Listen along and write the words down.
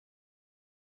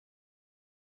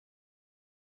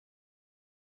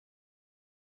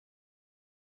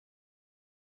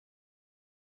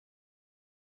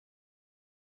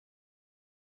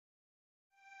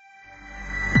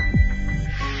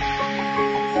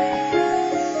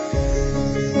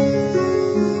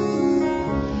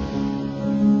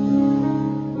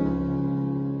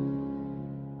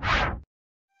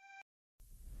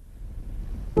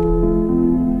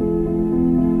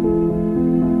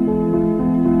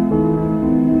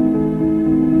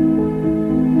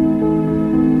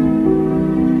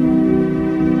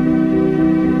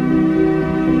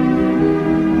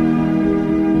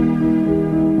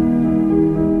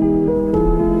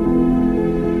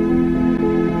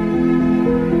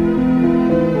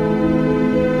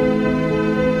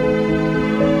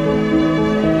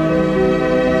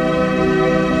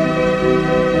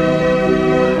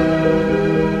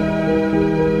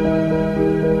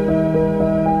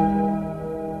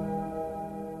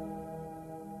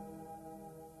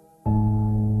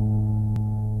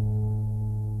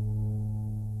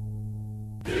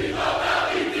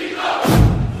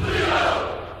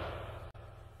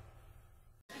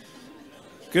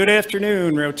Good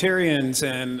afternoon, Rotarians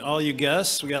and all you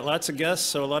guests. We got lots of guests,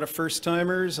 so a lot of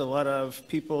first-timers, a lot of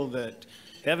people that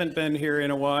haven't been here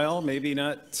in a while, maybe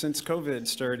not since COVID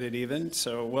started even.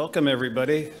 So welcome,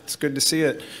 everybody. It's good to see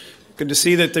it. Good to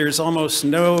see that there's almost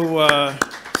no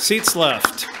seats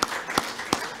left.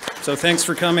 So thanks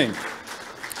for coming.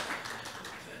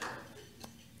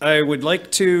 I would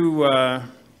like to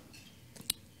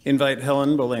invite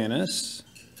Helen Bolanis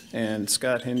and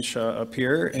Scott Hinshaw up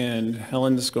here, and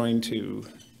Helen's going to,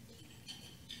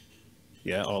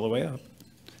 all the way up.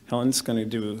 Helen's going to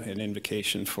do an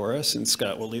invocation for us, and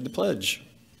Scott will lead the pledge.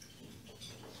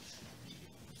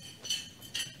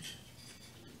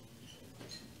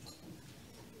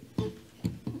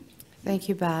 Thank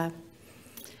you, Bob.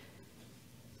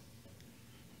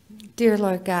 Dear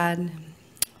Lord God,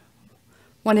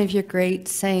 one of your great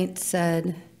saints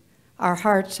said, "Our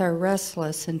hearts are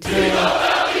restless until they rest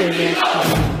in you."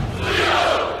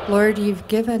 Lord, you've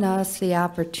given us the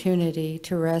opportunity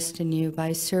to rest in you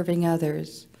by serving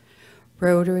others.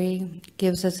 Rotary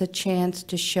gives us a chance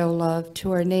to show love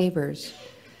to our neighbors,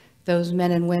 those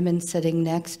men and women sitting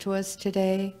next to us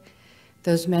today,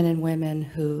 those men and women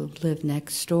who live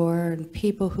next door, and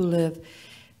people who live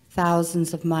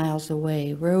thousands of miles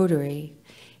away. Rotary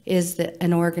is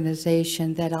an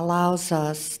organization that allows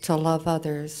us to love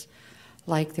others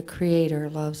like the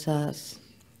Creator loves us.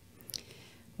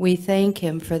 We thank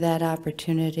him for that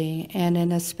opportunity, and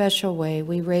in a special way,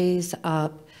 we raise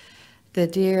up the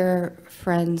dear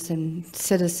friends and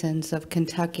citizens of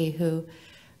Kentucky who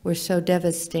were so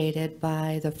devastated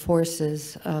by the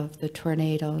forces of the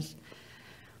tornadoes.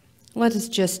 Let us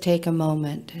just take a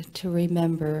moment to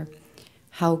remember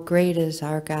how great is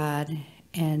our God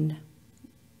and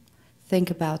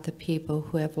think about the people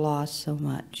who have lost so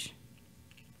much.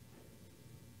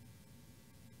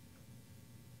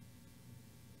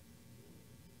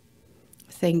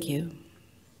 Thank you.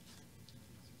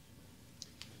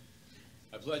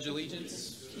 I pledge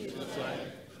allegiance to the flag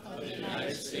of the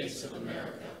United States of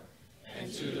America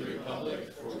and to the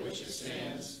republic for which it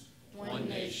stands, one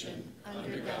nation,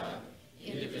 under God,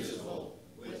 indivisible,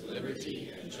 with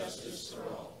liberty and justice for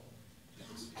all.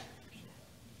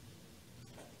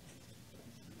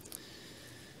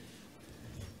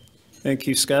 Thank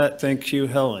you, Scott. Thank you,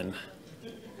 Helen.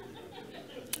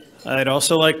 I'd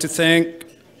also like to thank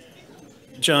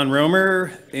John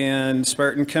Romer and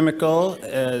Spartan Chemical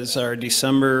as our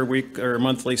December week or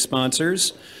monthly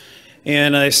sponsors.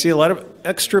 And I see a lot of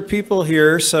extra people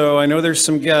here, so I know there's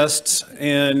some guests.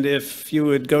 And if you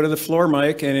would go to the floor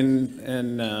mic and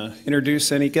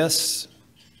introduce any guests,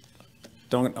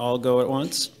 don't all go at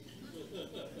once.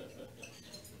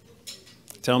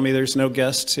 Tell me there's no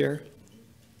guests here.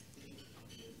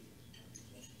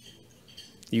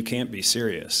 You can't be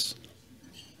serious.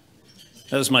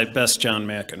 That was my best John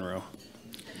McEnroe.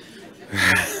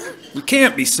 You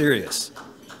can't be serious.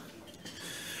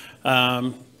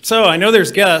 So I know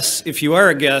there's guests. If you are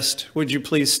a guest, would you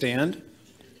please stand?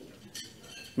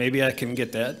 Maybe I can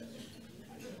get that.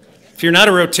 If you're not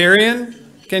a Rotarian,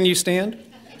 can you stand?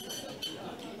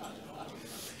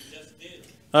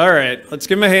 All right, let's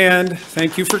give them a hand.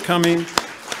 Thank you for coming.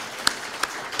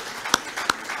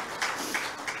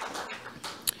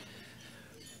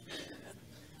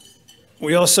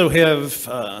 We also have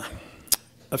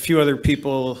a few other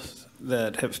people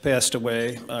that have passed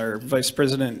away. Our Vice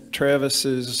President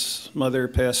Travis's mother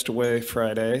passed away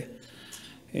Friday,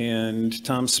 and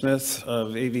Tom Smith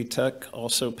of AV Tech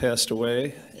also passed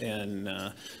away. And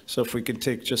so if we could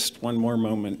take just one more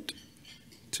moment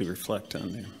to reflect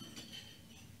on them.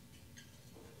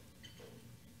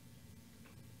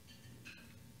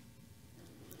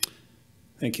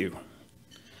 Thank you.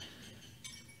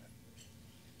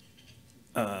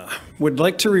 Would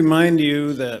like to remind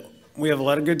you that we have a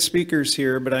lot of good speakers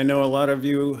here, but I know a lot of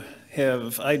you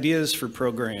have ideas for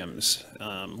programs.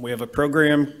 We have a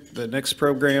program, the next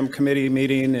program committee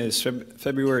meeting is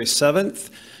February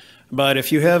 7th, but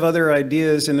if you have other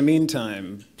ideas in the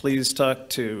meantime, please talk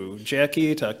to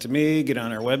Jackie, talk to me, get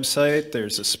on our website.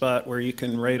 There's a spot where you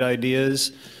can write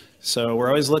ideas. So we're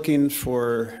always looking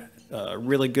for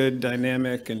really good,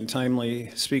 dynamic, and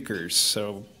timely speakers.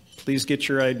 So please get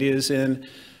your ideas in.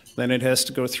 Then it has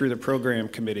to go through the program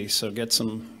committee, so get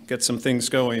some things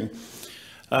going.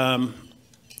 I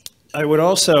would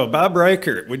also, Bob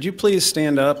Reichert, would you please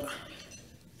stand up?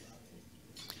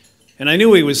 And I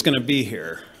knew he was going to be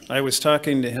here. I was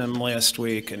talking to him last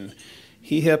week, and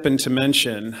he happened to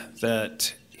mention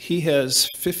that he has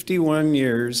 51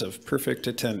 years of perfect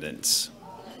attendance.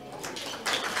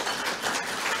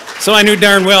 So I knew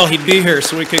darn well he'd be here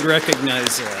so we could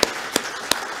recognize that.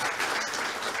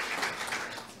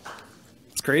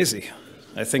 It's crazy.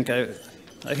 I think I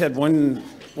had one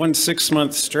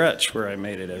 6-month stretch where I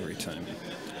made it every time.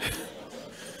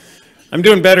 I'm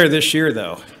doing better this year,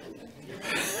 though.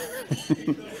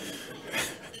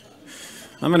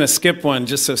 I'm going to skip one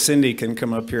just so Cindy can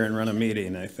come up here and run a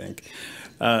meeting, I think.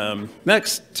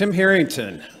 Next, Tim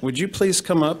Harrington. Would you please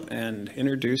come up and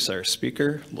introduce our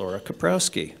speaker, Laura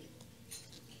Koprowski?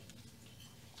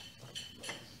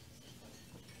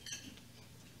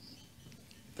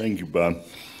 Thank you, Bob.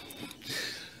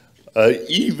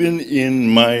 Even in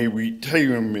my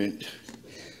retirement,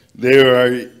 there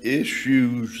are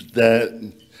issues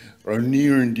that are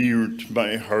near and dear to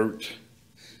my heart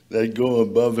that go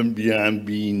above and beyond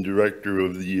being director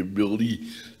of the Ability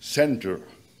Center.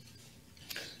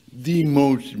 The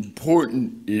most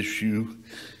important issue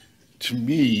to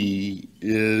me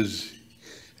is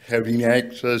having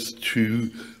access to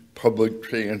public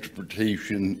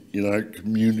transportation in our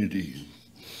community.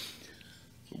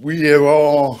 We have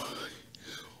all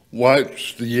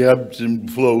watched the ebbs and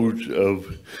flows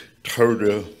of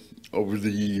TARTA over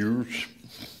the years,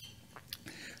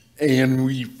 and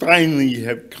we finally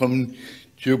have come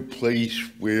to a place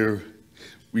where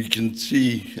we can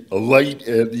see a light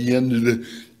at the end of the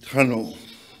tunnel.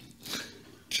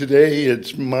 Today,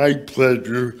 it's my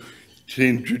pleasure to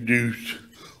introduce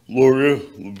Laura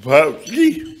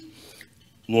Koprowski.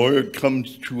 Laura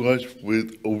comes to us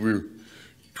with over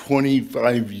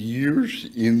 25 years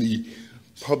in the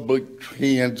public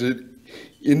transit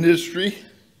industry.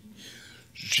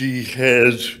 She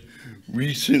has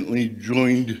recently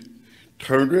joined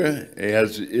TARTA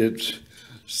as its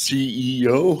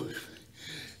CEO,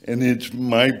 and it's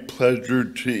my pleasure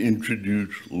to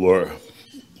introduce Laura.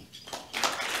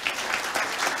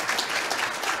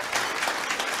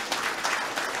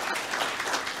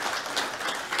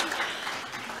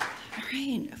 All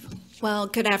right. Well,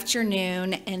 good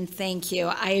afternoon, and thank you.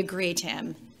 I agree,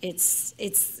 Tim. It's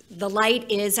the light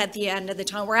is at the end of the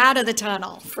tunnel. We're out of the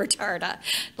tunnel for TARTA,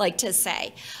 like to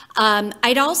say.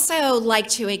 I'd also like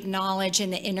to acknowledge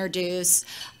and introduce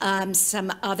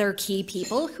some other key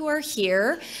people who are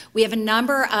here. We have a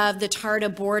number of the TARTA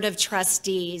Board of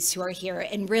Trustees who are here,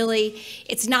 and really,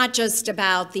 it's not just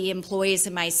about the employees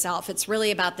and myself. It's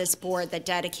really about this board that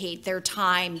dedicate their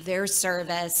time, their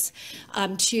service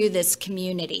to this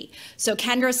community. So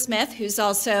Kendra Smith, who's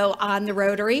also on the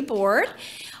Rotary Board,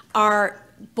 our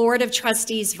Board of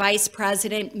Trustees Vice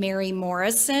President Mary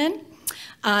Morrison,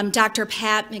 Dr.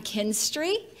 Pat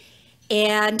McKinstry,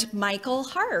 and Michael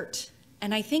Hart.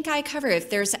 And I think I cover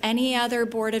if there's any other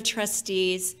Board of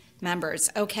Trustees members.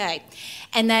 Okay.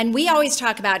 And then we always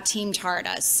talk about Team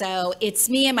TARTA. So it's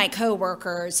me and my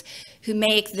coworkers who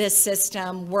make this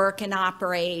system work and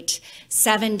operate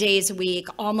 7 days a week,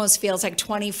 almost feels like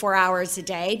 24 hours a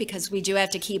day, because we do have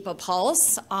to keep a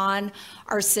pulse on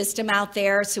our system out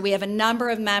there. So we have a number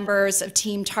of members of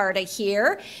Team TARTA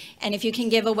here. And if you can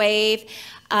give a wave,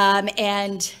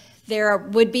 and there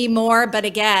would be more, but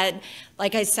again,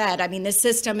 like I said, I mean, the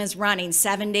system is running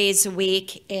 7 days a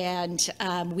week, and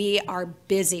we are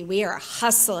busy. We are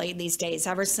hustling these days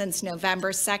ever since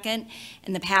November 2nd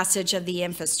and the passage of the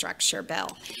infrastructure bill.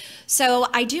 So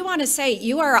I do want to say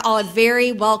you are all a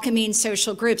very welcoming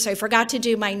social group. So I forgot to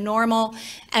do my normal,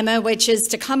 Emma, which is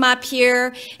to come up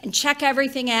here and check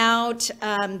everything out.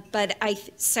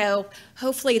 So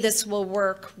hopefully this will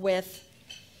work with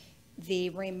the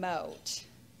remote.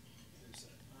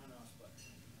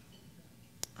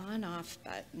 On-off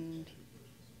button.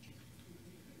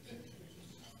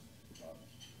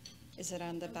 Is it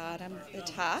on the bottom, the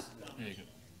top? There you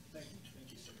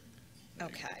go.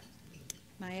 Okay.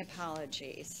 My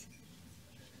apologies.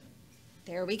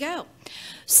 There we go.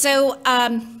 So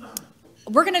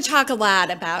we're going to talk a lot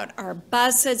about our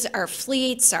buses, our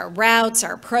fleets, our routes,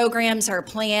 our programs, our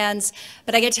plans.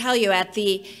 But I can tell you, at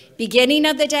the beginning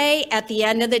of the day, at the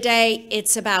end of the day,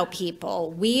 it's about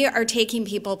people. We are taking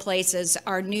people places.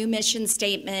 Our new mission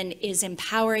statement is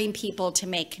empowering people to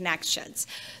make connections.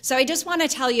 So I just want to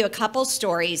tell you a couple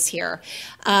stories here.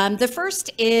 The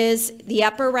first is the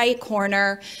upper right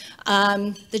corner.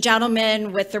 The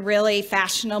gentleman with the really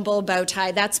fashionable bow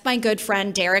tie, that's my good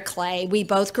friend Derek Clay. We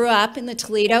both grew up in the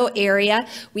Toledo area.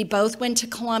 We both went to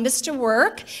Columbus to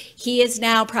work. He is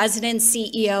now president and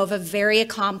CEO of a very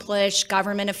accomplished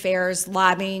government affairs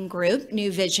lobbying group,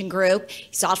 New Vision Group.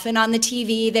 He's often on the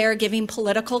TV there giving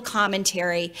political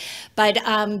commentary. But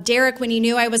Derek, when he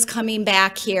knew I was coming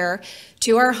back here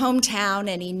to our hometown,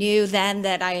 and he knew then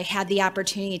that I had the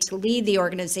opportunity to lead the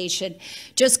organization,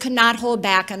 just could not hold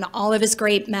back on all of his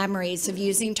great memories of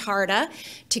using TARTA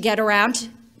to get around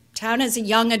town as a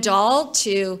young adult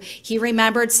to, he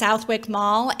remembered Southwick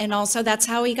Mall, and also that's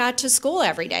how he got to school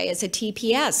every day as a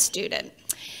TPS student.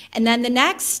 And then the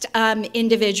next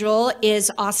individual is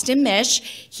Austin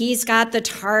Mish. He's got the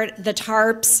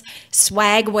tarps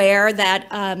swagwear,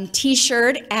 that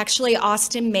t-shirt. Actually,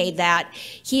 Austin made that.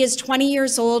 He is 20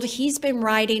 years old. He's been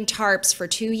riding tarps for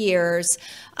 2 years.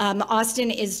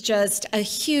 Austin is just a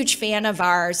huge fan of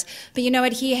ours, but you know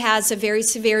what? He has a very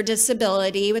severe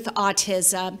disability with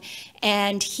autism,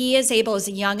 and he is able as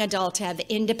a young adult to have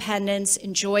independence,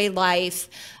 enjoy life,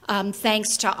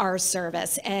 thanks to our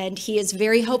service. And he is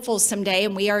very hopeful someday,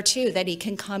 and we are too, that he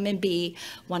can come and be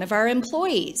one of our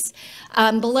employees.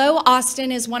 Below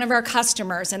Austin is one of our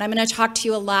customers, and I'm going to talk to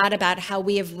you a lot about how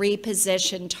we have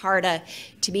repositioned TARTA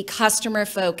to be customer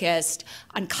focused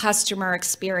on customer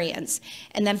experience.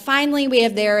 And then finally, we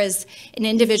have there is an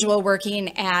individual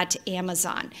working at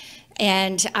Amazon.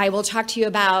 And I will talk to you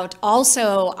about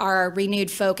also our renewed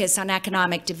focus on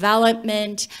economic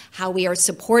development, how we are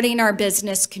supporting our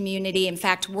business community. In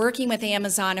fact, working with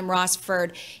Amazon in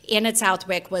Rossford and at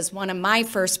Southwick was one of my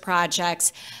first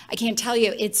projects. I can't tell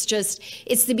you, it's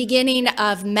the beginning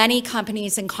of many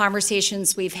companies and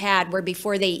conversations we've had where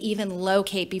before they even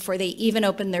locate, before they even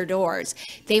open their doors,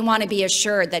 they want to be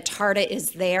assured that TARTA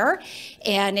is there.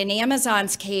 And in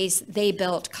Amazon's case, they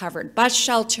built covered bus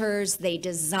shelters, they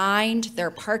designed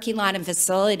their parking lot and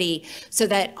facility so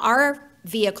that our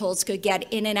vehicles could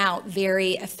get in and out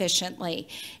very efficiently.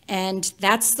 And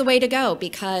that's the way to go,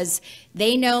 because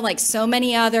they know, like so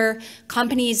many other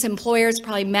companies, employers,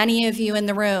 probably many of you in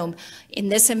the room, in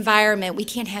this environment, we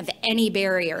can't have any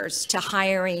barriers to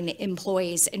hiring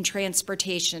employees, and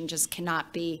transportation just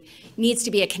cannot be, needs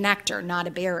to be a connector, not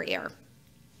a barrier.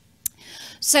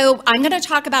 So I'm going to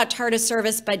talk about TARTA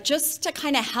service, but just to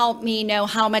kind of help me know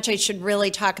how much I should really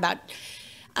talk about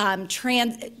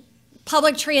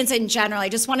public transit in general, I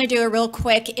just want to do a real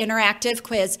quick interactive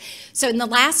quiz. So in the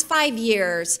last 5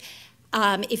 years,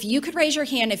 if you could raise your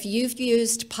hand if you've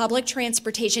used public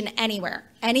transportation anywhere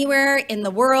in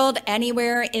the world,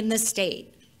 anywhere in the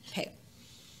state. Okay.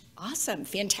 Awesome,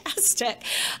 fantastic.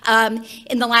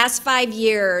 In the last 5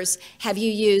 years, have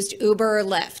you used Uber or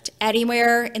Lyft?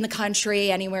 Anywhere in the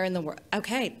country, anywhere in the world?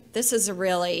 Okay, this is a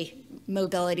really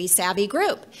mobility savvy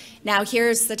group. Now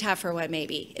here's the tougher one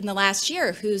maybe. In the last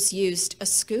year, who's used a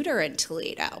scooter in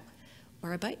Toledo?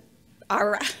 Or a bike? All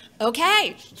right,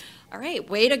 okay. All right,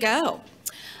 way to go.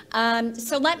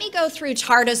 So let me go through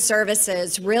TARTA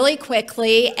services really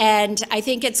quickly, and I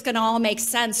think it's going to all make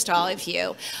sense to all of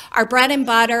you. Our bread and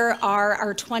butter are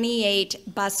our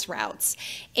 28 bus routes,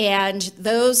 and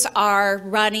those are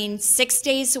running 6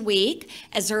 days a week,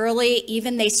 as early,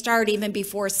 they start even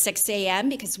before 6 a.m.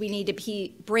 because we need to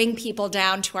bring people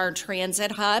down to our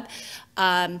transit hub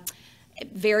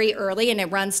very early, and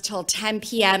it runs till 10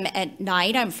 p.m. at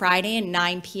night on Friday and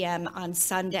 9 p.m. on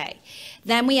Sunday.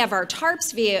 Then we have our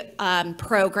TARPS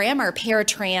program, our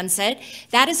paratransit.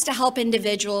 That is to help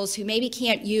individuals who maybe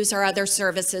can't use our other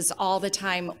services all the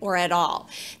time or at all.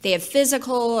 They have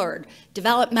physical or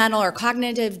developmental or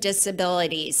cognitive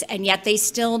disabilities, and yet they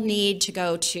still need to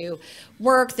go to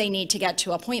work, they need to get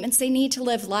to appointments, they need to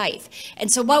live life.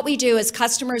 And so what we do is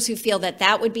customers who feel that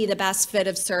that would be the best fit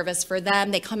of service for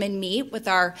them, they come and meet with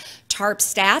our TARP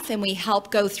staff, and we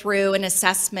help go through an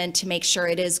assessment to make sure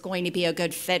it is going to be a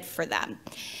good fit for them.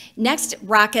 Next,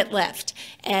 Rocket Lift.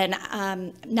 And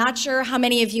not sure how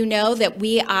many of you know that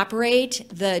we operate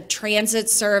the transit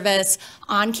service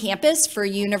on campus for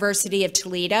University of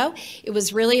Toledo. It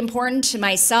was really important to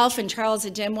myself and Charles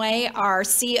Adimwe, our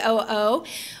COO.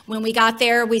 When we got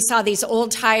there, we saw these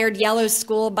old tired yellow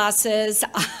school buses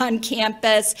on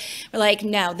campus. We're like,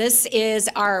 no, this is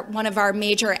one of our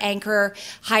major anchor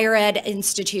higher ed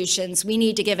institutions. We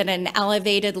need to give it an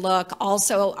elevated look.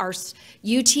 Also, our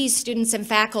UT students and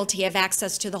faculty have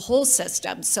access to the whole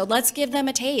system. So let's give them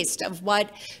a taste of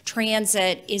what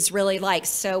transit is really like.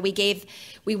 So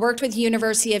we worked with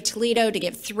University of Toledo to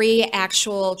give 3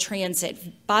 actual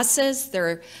transit buses.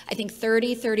 They're, I think,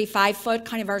 30, 35 foot,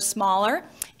 kind of are smaller.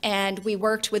 And we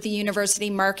worked with the university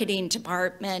marketing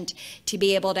department to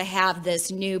be able to have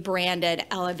this new branded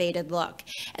elevated look.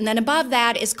 And then above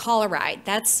that is Call a Ride.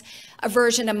 That's a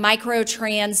version of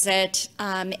microtransit,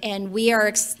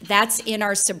 and that's in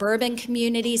our suburban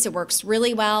communities. It works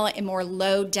really well in more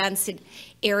low density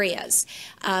areas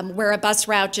where a bus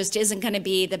route just isn't going to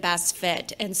be the best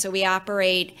fit. And so we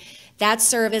operate that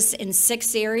service in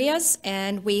 6 areas,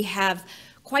 and we have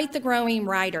quite the growing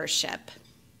ridership.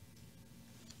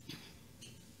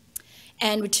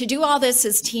 And to do all this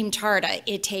is Team TARTA.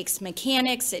 It takes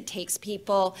mechanics, it takes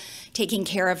people taking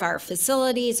care of our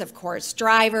facilities, of course,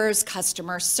 drivers,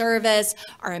 customer service,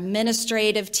 our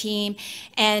administrative team,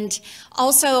 and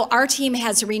also our team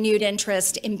has a renewed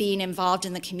interest in being involved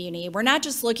in the community. We're not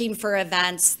just looking for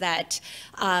events that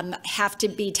have to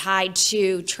be tied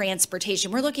to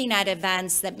transportation. We're looking at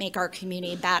events that make our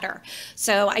community better.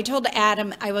 So I told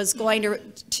Adam I was going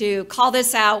to call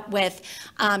this out with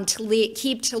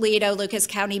Keep Toledo, Lucas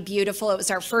County Beautiful. It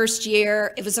was our first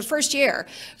year. It was the first year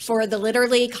for the Litter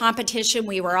League competition.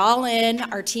 We were all in.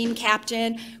 Our team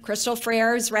captain, Crystal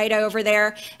Frere, is right over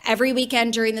there. Every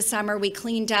weekend during the summer, we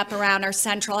cleaned up around our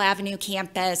Central Avenue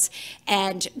campus,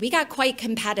 and we got quite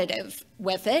competitive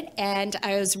with it, and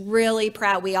I was really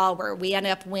proud. We all were. We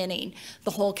ended up winning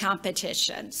the whole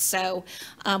competition. So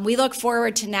we look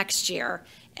forward to next year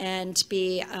and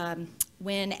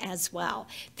win as well.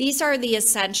 These are the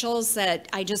essentials that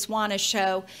I just want to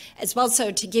show as well,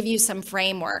 so to give you some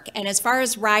framework. And as far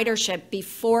as ridership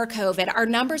before COVID, our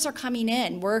numbers are coming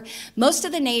in. Most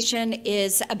of the nation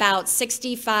is about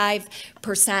 65%,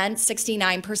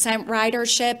 69%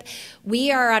 ridership.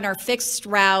 We are on our fixed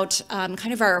route,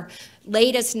 kind of our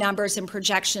latest numbers and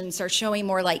projections are showing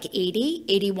more like 80,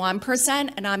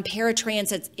 81%, and on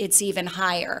paratransit, it's even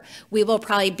higher. We will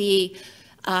probably be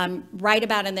right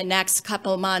about in the next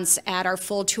couple of months at our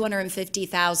full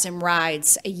 250,000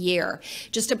 rides a year.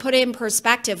 Just to put it in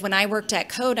perspective, when I worked at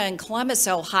CODA in Columbus,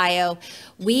 Ohio,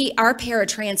 our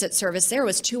paratransit service there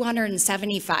was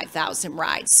 275,000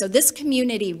 rides. So this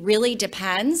community really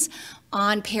depends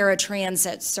on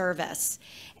paratransit service.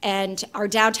 And our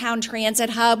downtown transit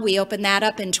hub, we opened that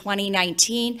up in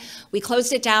 2019. We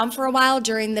closed it down for a while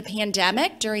during the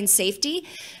pandemic, during safety,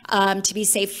 to be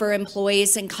safe for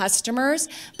employees and customers,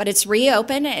 but it's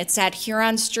reopened. It's at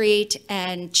Huron Street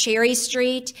and Cherry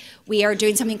Street. We are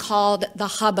doing something called the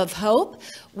Hub of Hope,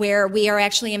 where we are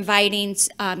actually inviting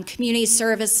community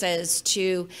services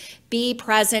to be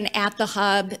present at the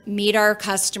hub, meet our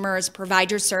customers, provide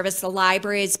your service. The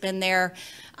library has been there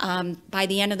by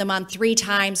the end of the month 3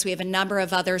 times. We have a number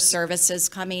of other services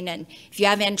coming, and if you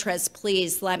have interest,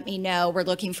 please let me know. We're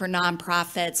looking for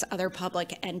nonprofits, other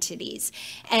public entities.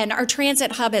 And our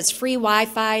transit hub has free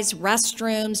Wi-Fi's,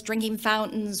 restrooms, drinking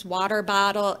fountains, water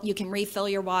bottle. You can refill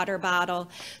your water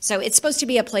bottle. So it's supposed to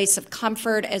be a place of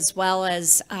comfort as well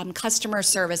as customer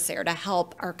service there to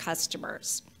help our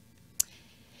customers.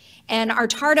 And our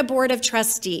TARTA Board of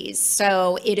Trustees,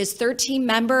 so it is 13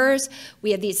 members.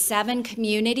 We have these 7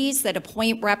 communities that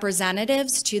appoint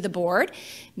representatives to the board.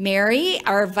 Mary,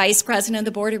 our vice president of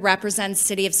the board, who represents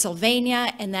City of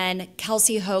Sylvania, and then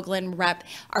Kelsey Hoagland,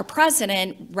 our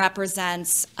president,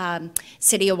 represents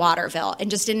City of Waterville. And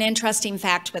just an interesting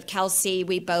fact with Kelsey,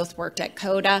 we both worked at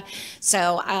CODA,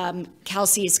 so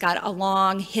Kelsey's got a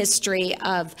long history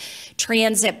of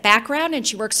transit background, and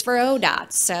she works for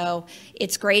ODOT, so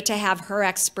it's great to have her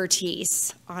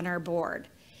expertise on our board.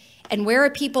 And where are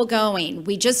people going?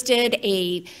 We just did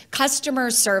a customer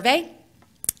survey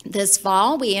this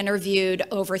fall. We interviewed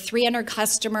over 300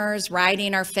 customers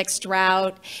riding our fixed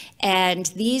route, and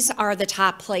these are the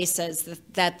top places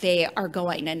that they are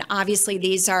going. And obviously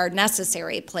these are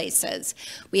necessary places.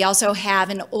 We also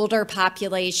have an older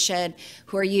population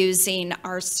who are using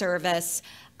our service.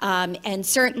 And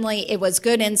certainly it was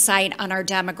good insight on our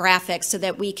demographics so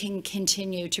that we can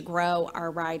continue to grow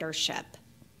our ridership.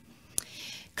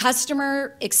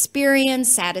 Customer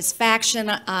experience,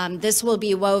 satisfaction, this will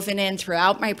be woven in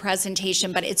throughout my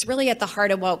presentation, but it's really at the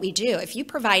heart of what we do. If you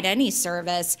provide any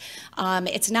service,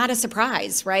 it's not a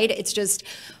surprise, right? It's just,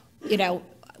 you know,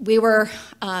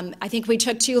 I think we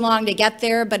took too long to get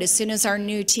there, but as soon as our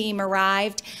new team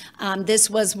arrived, this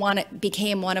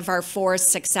became one of our 4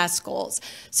 success goals.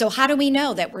 So how do we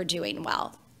know that we're doing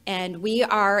well? And we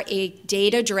are a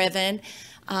data-driven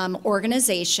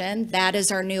organization. That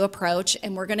is our new approach,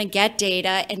 and we're going to get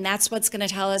data, and that's what's going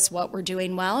to tell us what we're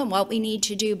doing well and what we need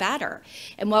to do better.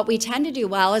 And what we tend to do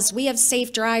well is we have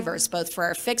safe drivers, both for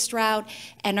our fixed route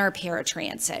and our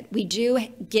paratransit. We do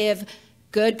give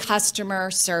good customer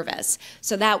service.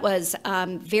 So that was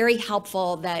very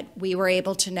helpful that we were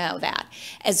able to know that,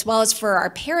 as well as for our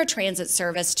paratransit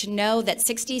service to know that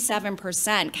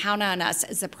 67% count on us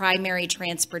as the primary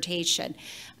transportation.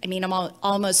 I mean,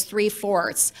 almost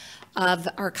 3/4 of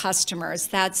our customers.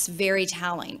 That's very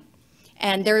telling.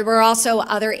 And there were also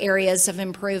other areas of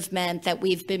improvement that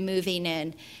we've been moving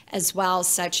in as well,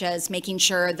 such as making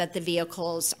sure that the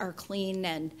vehicles are clean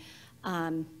and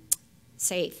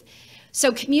safe.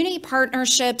 So community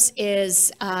partnerships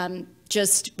is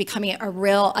just becoming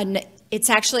It's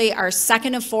actually our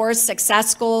second of 4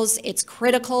 success goals. It's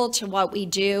critical to what we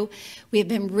do. We've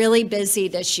been really busy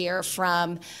this year,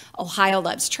 from Ohio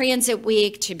Loves Transit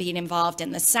Week to being involved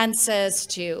in the census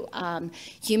to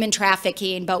human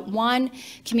trafficking. But one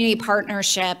community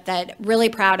partnership that really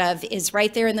proud of is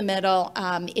right there in the middle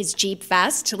is Jeep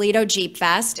Fest, Toledo Jeep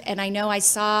Fest. And I know I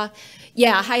saw,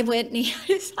 yeah, hi Whitney,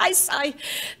 I saw you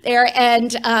there.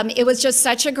 And it was just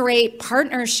such a great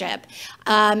partnership.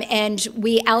 And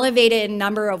we elevated in a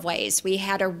number of ways. We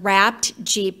had a wrapped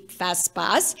Jeep Fest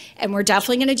bus, and we're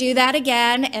definitely going to do that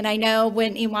again. And I know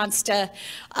Whitney wants to,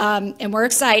 and we're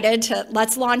excited to,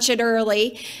 let's launch it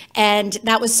early. And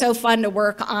that was so fun to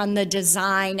work on the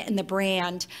design and the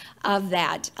brand of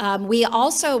that. We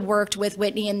also worked with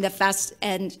Whitney and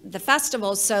the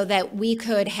festival so that we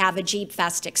could have a Jeep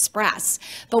Fest Express.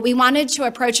 But we wanted to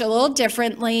approach it a little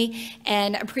differently,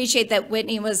 and appreciate that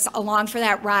Whitney was along for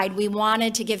that ride. We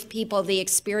wanted to give people the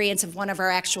experience of one of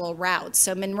our actual routes.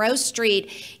 So Monroe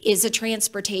Street is a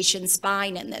transportation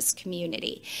spine in this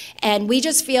community. And we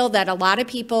just feel that a lot of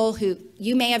people who,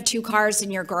 you may have 2 cars in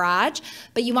your garage,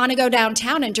 but you want to go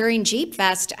downtown, and during Jeep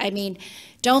Fest, I mean,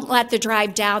 don't let the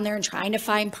drive down there and trying to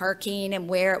find parking and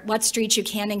what streets you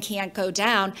can and can't go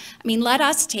down. I mean, let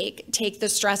us take the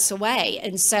stress away.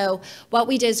 And so what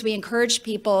we did is we encouraged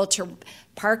people to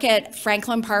park at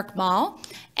Franklin Park Mall,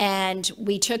 and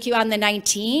we took you on the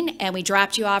 19 and we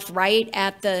dropped you off right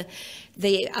at the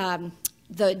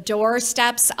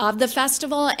doorsteps of the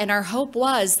festival. And our hope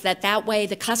was that that way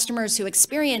the customers who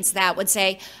experienced that would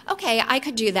say, okay, I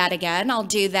could do that again. I'll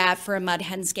do that for a Mud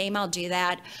Hens game. I'll do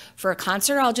that for a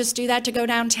concert. I'll just do that to go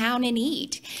downtown and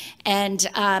eat. And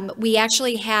we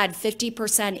actually had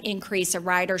 50% increase of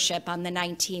ridership on the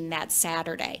 19 that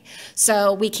Saturday.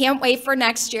 So we can't wait for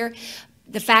next year.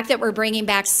 The fact that we're bringing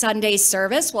back Sunday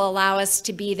service will allow us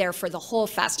to be there for the whole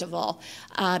festival,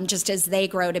 just as they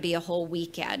grow to be a whole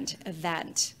weekend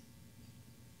event.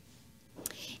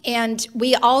 And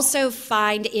we also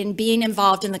find in being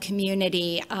involved in the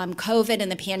community, COVID and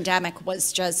the pandemic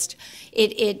was just,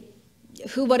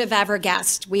 who would have ever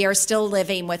guessed? We are still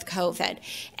living with COVID.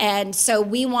 And so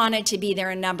we wanted to be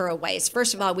there in a number of ways.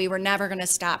 First of all, we were never going to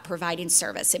stop providing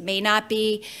service. It may not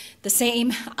be the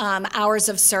same hours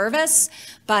of service,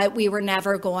 but we were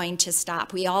never going to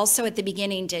stop. We also at the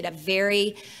beginning did a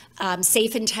very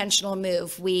safe, intentional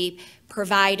move. We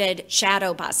provided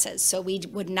shadow buses. So we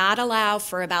would not allow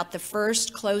for about the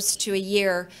first close to a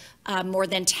year more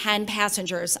than 10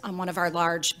 passengers on one of our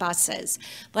large buses.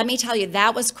 Let me tell you,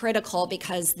 that was critical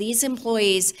because these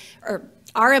employees, or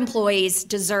our employees,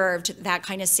 deserved that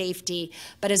kind of safety,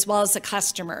 but as well as the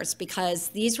customers, because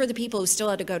these were the people who still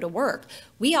had to go to work.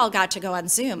 We all got to go on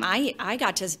Zoom. I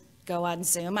got to go on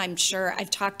Zoom. I'm sure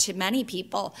I've talked to many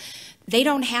people. They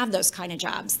don't have those kind of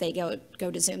jobs. They go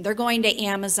to Zoom. They're going to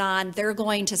Amazon. They're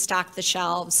going to stock the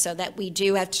shelves so that we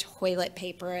do have toilet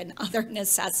paper and other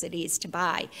necessities to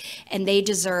buy. And they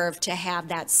deserve to have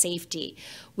that safety.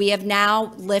 We have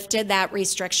now lifted that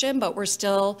restriction, but we're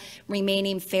still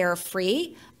remaining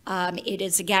fare-free. It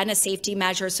is, again, a safety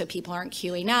measure so people aren't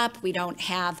queuing up.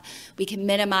 We can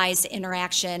minimize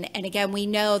interaction. And again, we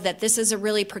know that this is a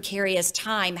really precarious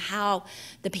time, how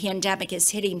the pandemic is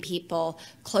hitting people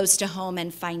close to home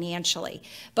and financially.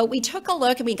 But we took a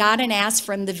look and we got an ask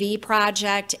from the V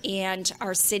Project and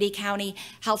our city county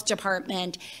health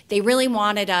department. They really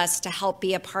wanted us to help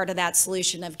be a part of that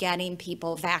solution of getting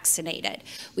people vaccinated.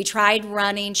 We tried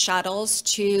running shuttles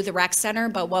to the rec center,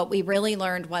 but what we really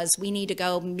learned was we need to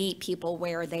go meet people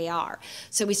where they are.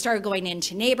 So we started going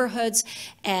into neighborhoods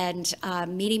and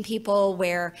meeting people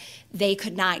where they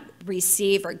could not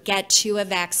receive or get to a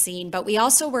vaccine. But we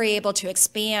also were able to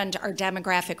expand our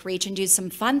demographic reach and do some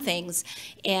fun things.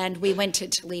 And we went to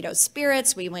Toledo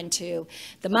Spirits. We went to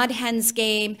the Mud Hens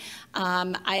game.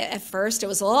 At first, it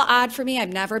was a little odd for me.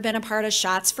 I've never been a part of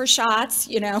Shots for Shots.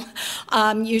 You know,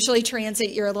 usually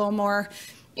transit, you're a little more,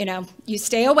 you know, you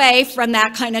stay away from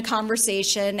that kind of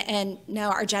conversation. And no,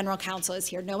 our general counsel is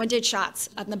here. No one did shots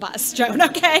on the bus, Joan,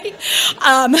 okay?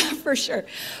 For sure.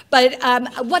 But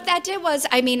what that did was,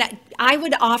 I mean, I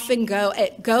would often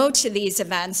go to these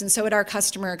events, and so would our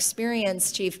customer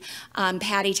experience chief,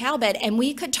 Patty Talbot, and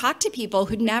we could talk to people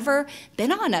who'd never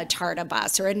been on a TARTA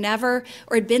bus or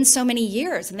had been so many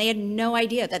years, and they had no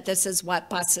idea that this is what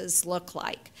buses look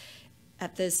like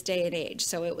at this day and age.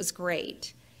 So it was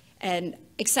great. and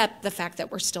except the fact that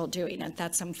we're still doing it.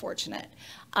 That's unfortunate.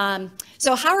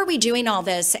 So how are we doing all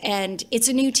this? And it's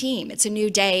a new team. It's a new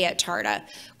day at TARTA,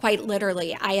 quite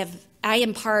literally. I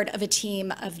am part of a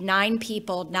team of 9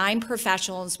 people, 9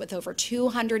 professionals with over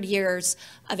 200 years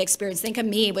of experience. Think of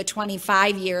me with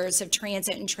 25 years of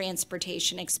transit and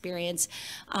transportation experience.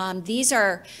 These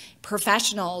are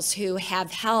professionals who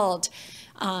have held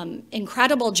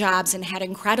incredible jobs and had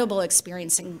incredible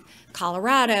experience in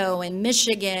Colorado, in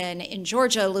Michigan, in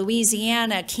Georgia,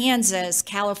 Louisiana, Kansas,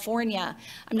 California.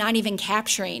 I'm not even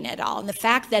capturing it all. And the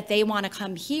fact that they want to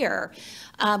come here,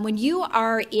 when you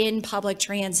are in public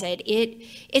transit,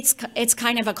 it's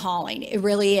kind of a calling. It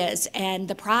really is. And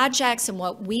the projects and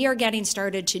what we are getting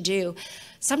started to do,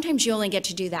 sometimes you only get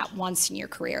to do that once in your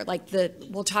career. Like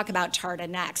we'll talk about TARTA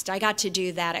next. I got to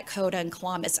do that at CODA in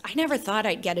Columbus. I never thought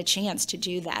I'd get a chance to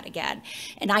do that again.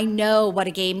 And I know what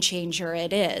a game changer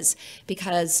it is,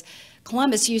 because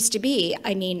Columbus used to be,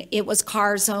 I mean, it was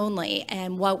cars only,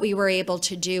 and what we were able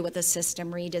to do with the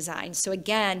system redesign. So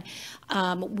again,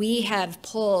 we have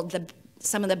pulled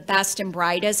some of the best and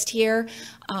brightest here.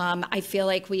 I feel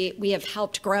like we have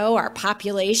helped grow our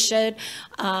population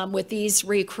with these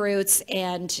recruits,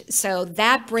 and so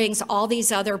that brings all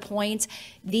these other points.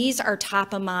 These are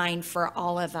top of mind for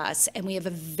all of us, and we have a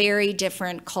very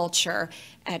different culture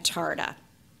at TARTA.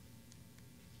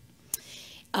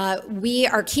 We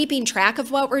are keeping track of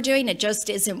what we're doing. It just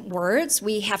isn't words.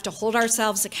 We have to hold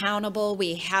ourselves accountable.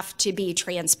 We have to be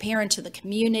transparent to the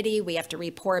community. We have to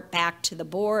report back to the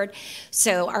board.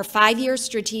 So our 5-year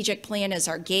strategic plan is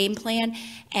our game plan,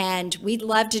 and we'd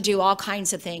love to do all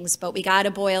kinds of things, but we got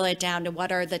to boil it down to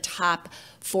what are the top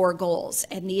 4 goals,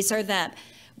 and these are them.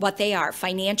 What they are: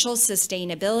 financial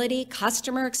sustainability,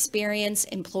 customer experience,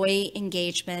 employee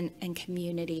engagement, and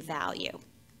community value.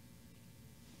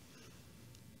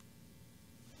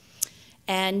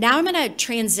 And now I'm going to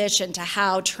transition to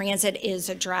how transit is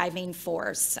a driving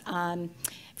force,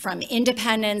 from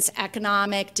independence,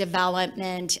 economic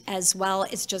development, as well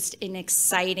as just an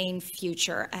exciting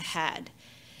future ahead.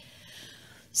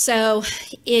 So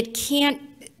it can't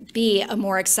be a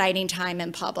more exciting time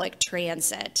in public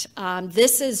transit.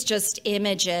 This is just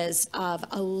images of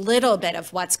a little bit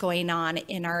of what's going on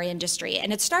in our industry.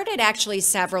 And it started actually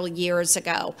several years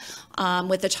ago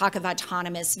with the talk of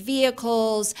autonomous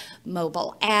vehicles,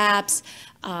 mobile apps,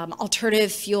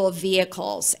 alternative fuel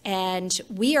vehicles, and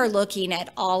we are looking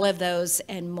at all of those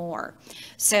and more.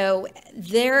 So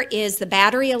there is the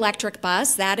battery electric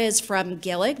bus. That is from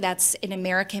Gillig. That's an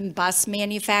American bus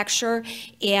manufacturer,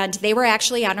 and they were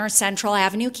actually on our Central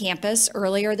Avenue campus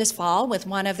earlier this fall with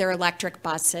one of their electric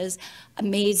buses.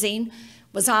 Amazing.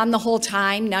 Was on the whole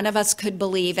time. None of us could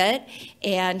believe it,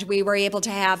 and we were able to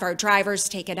have our drivers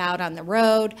take it out on the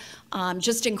road.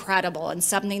 Just incredible, and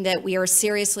something that we are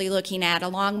seriously looking at,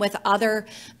 along with other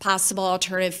possible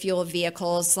alternative fuel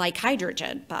vehicles like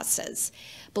hydrogen buses.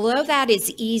 Below that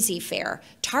is Easy Fare.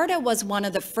 TARTA was one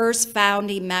of the first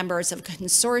founding members of a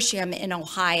consortium in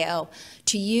Ohio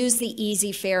to use the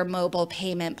Easy Fare mobile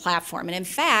payment platform. And in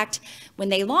fact, when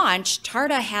they launched,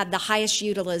 TARTA had the highest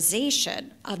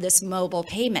utilization of this mobile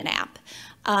payment app.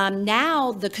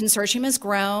 Now the consortium has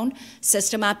grown.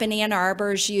 System up in Ann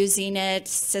Arbor is using it,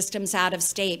 systems out of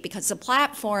state, because the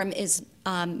platform is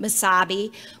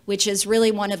Misabi, which is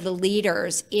really one of the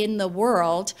leaders in the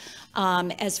world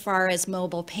as far as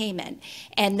mobile payment.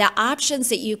 And the options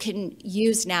that you can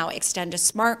use now extend to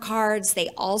smart cards. They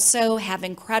also have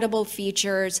incredible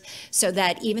features so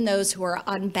that even those who are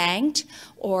unbanked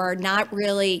or not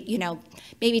really,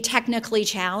 maybe technically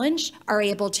challenged are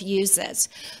able to use this.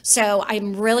 So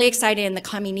I'm really excited in the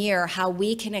coming year how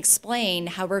we can explain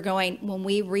how we're going, when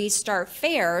we restart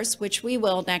fares, which we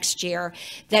will next year,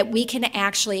 that we can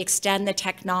actually extend the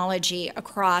technology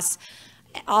across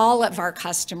all of our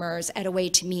customers at a way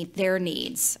to meet their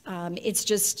needs. It's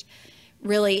just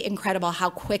really incredible how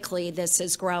quickly this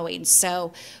is growing.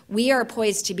 So we are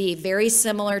poised to be very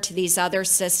similar to these other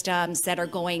systems that are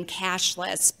going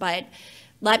cashless, but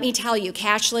let me tell you,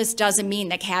 cashless doesn't mean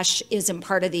that cash isn't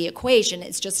part of the equation.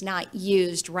 It's just not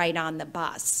used right on the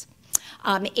bus.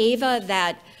 Ava,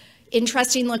 that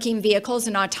interesting looking vehicle is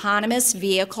an autonomous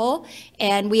vehicle,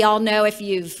 and we all know, if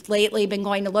you've lately been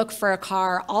going to look for a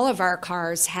car, all of our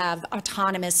cars have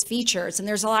autonomous features, and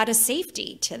there's a lot of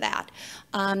safety to that.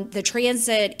 The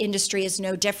transit industry is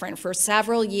no different. For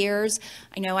several years,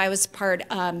 I know I was part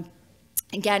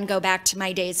Again, go back to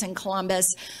my days in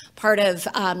Columbus, part of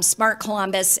Smart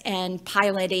Columbus and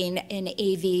piloting an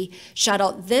AV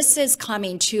shuttle. This is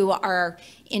coming to our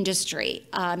industry,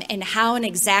 and how and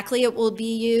exactly it will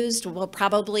be used will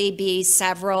probably be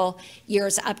several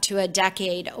years up to a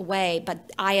decade away,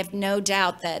 but I have no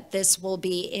doubt that this will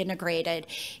be integrated.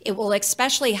 It will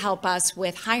especially help us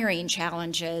with hiring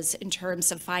challenges in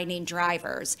terms of finding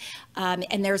drivers,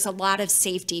 and there's a lot of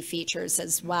safety features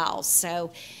as well.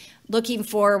 So looking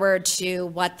forward to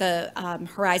what the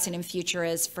horizon and future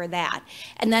is for that.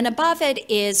 And then above it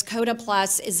is CODA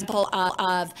Plus is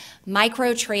of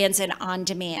microtransit on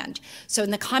demand. So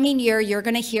in the coming year, you're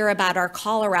going to hear about our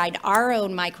Call a Ride, our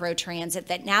own microtransit,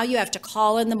 that now you have to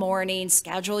call in the morning,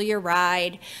 schedule your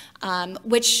ride,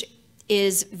 which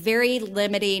is very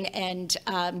limiting, and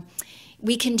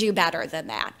we can do better than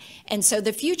that. And so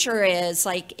the future is,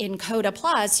 like in CODA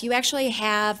Plus, you actually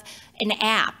have an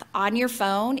app on your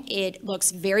phone. It looks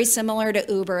very similar to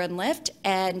Uber and Lyft.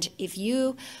 And if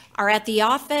you are at the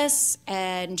office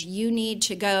and you need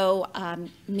to go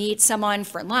meet someone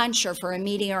for lunch or for a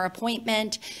meeting or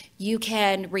appointment, you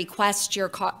can request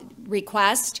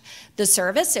the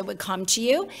service. It would come to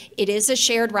you. It is a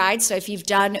shared ride. So if you've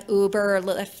done Uber or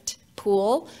Lyft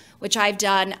Pool, which I've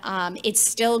done, it's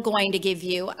still going to give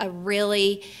you a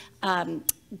really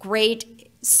great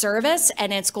service,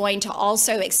 and it's going to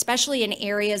also, especially in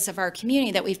areas of our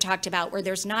community that we've talked about where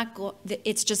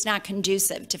it's just not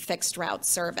conducive to fixed route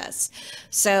service.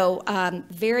 So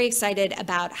very excited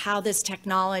about how this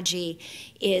technology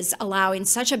is allowing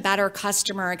such a better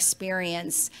customer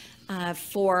experience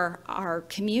for our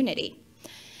community.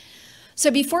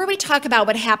 So before we talk about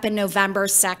what happened November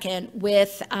 2nd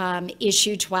with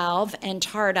issue 12 and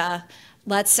TARTA,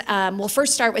 we'll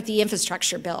first start with the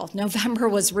infrastructure bill. November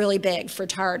was really big for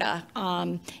TARTA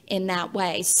in that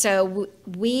way. So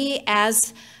we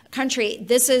as a country,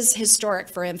 this is historic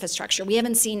for infrastructure. We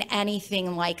haven't seen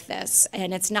anything like this.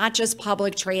 And it's not just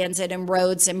public transit and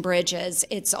roads and bridges,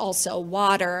 it's also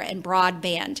water and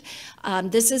broadband.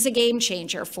 This is a game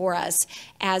changer for us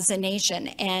as a nation.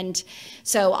 And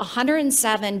so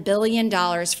 $107 billion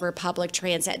for public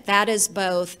transit. That is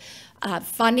both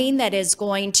funding that is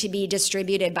going to be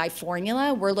distributed by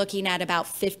formula. We're looking at about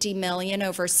 $50 million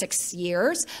over 6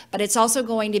 years, but it's also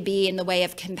going to be in the way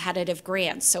of competitive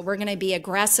grants. So we're going to be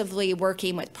aggressively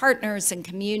working with partners and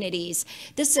communities.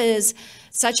 This is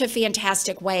such a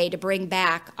fantastic way to bring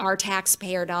back our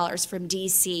taxpayer dollars from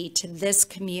DC to this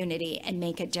community and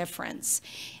make a difference.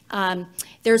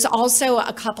 There's also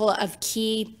a couple of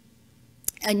key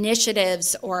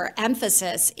initiatives or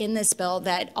emphasis in this bill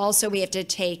that also we have to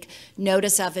take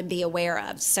notice of and be aware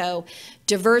of. So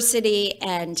diversity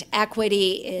and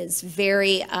equity is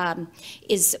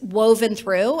is woven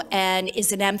through and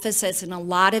is an emphasis in a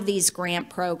lot of these grant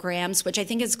programs, which I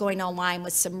think is going to align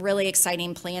with some really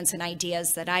exciting plans and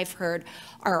ideas that I've heard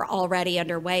are already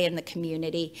underway in the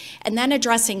community. And then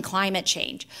addressing climate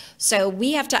change. So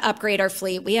we have to upgrade our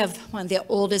fleet. We have one of the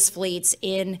oldest fleets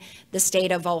in the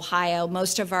state of Ohio.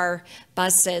 Most of our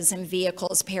buses and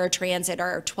vehicles, paratransit,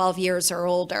 are 12 years or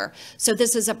older. So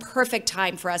this is a perfect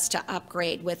time for us to upgrade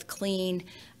with clean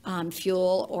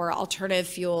fuel or alternative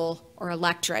fuel or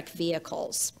electric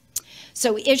vehicles.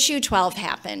 So issue 12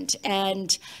 happened,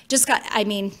 and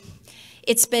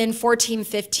it's been 14,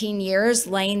 15 years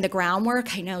laying the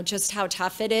groundwork. I know just how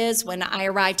tough it is. When I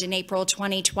arrived in April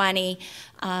 2020,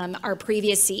 our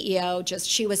previous CEO,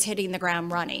 she was hitting the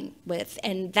ground running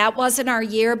and that wasn't our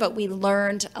year, but we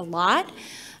learned a lot.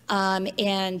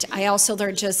 And I also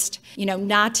learned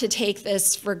not to take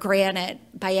this for granted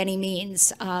by any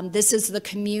means. This is the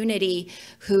community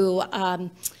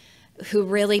who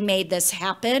really made this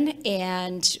happen,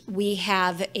 and we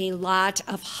have a lot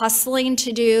of hustling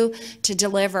to do to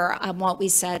deliver on what we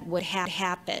said would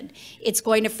happen. It's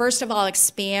going to, first of all,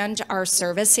 expand our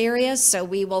service areas, so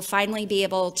we will finally be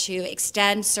able to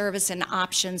extend service and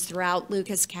options throughout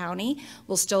Lucas County.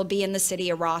 We'll still be in the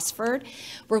city of Rossford.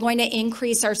 We're going to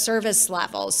increase our service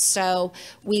levels, so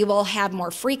we will have more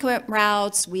frequent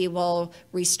routes, we will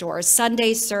restore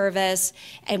Sunday service,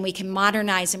 and we can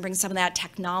modernize and bring some of that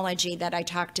technology that I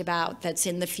talked about that's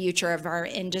in the future of our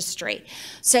industry.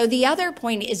 So the other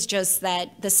point is just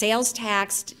that the sales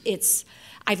tax,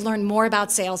 I've learned more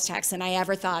about sales tax than I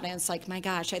ever thought, and it's like, my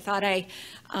gosh, I thought I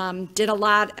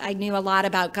knew a lot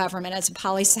about government as a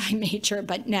poli-sci major,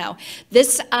 but no.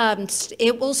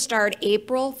 It will start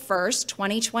April 1st,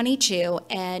 2022,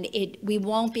 and we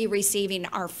won't be receiving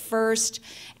our first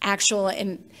actual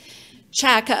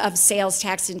check of sales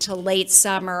tax until late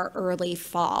summer, early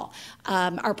fall.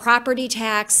 Our property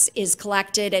tax is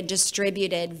collected and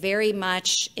distributed very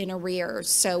much in arrears.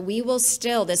 So we will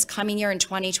still, this coming year in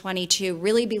 2022,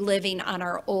 really be living on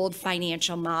our old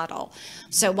financial model.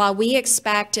 So while we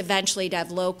expect eventually to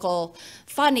have local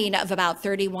funding of about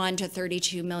 $31 to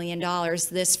 $32 million,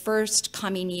 this first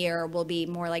coming year will be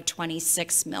more like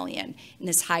 $26 million in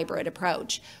this hybrid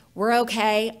approach. We're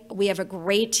okay. We have a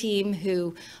great team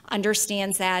who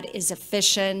understands that, is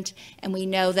efficient, and we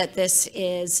know that this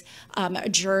is a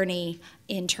journey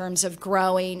in terms of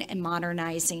growing and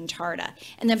modernizing TARTA.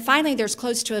 And then finally, there's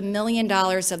close to $1 million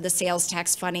of the sales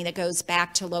tax funding that goes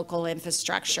back to local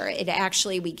infrastructure. It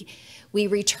actually, we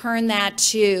return that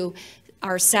to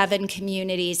our 7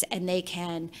 communities, and they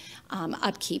can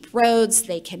upkeep roads,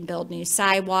 they can build new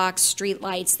sidewalks, street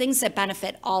lights, things that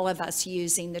benefit all of us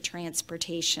using the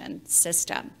transportation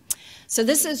system. So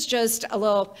this is just a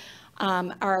little,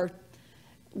 our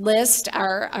list,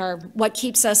 our what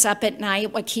keeps us up at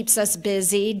night, what keeps us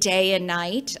busy day and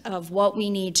night of what we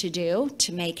need to do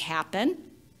to make happen.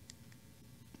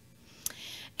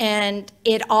 And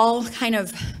it all kind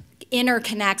of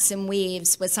interconnects and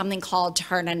weaves with something called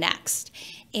TARTA Next.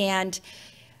 And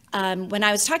when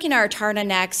I was talking to our TARTA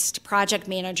Next project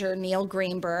manager, Neil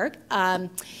Greenberg,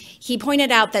 he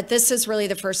pointed out that this is really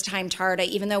the first time TARTA,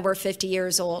 even though we're 50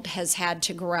 years old, has had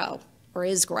to grow or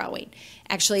is growing.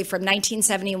 Actually, from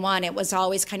 1971, it was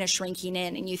always kind of shrinking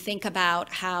in. And you think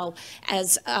about how,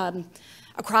 as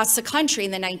across the country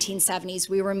in the 1970s,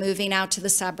 we were moving out to the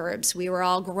suburbs. We were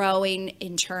all growing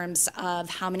in terms of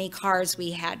how many cars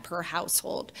we had per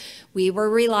household. We were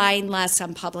relying less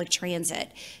on public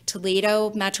transit.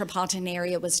 Toledo metropolitan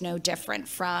area was no different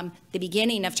from the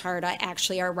beginning of TARTA.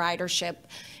 Actually, our ridership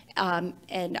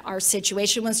and our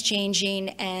situation was changing,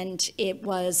 and it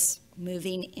was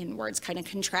moving inwards, kind of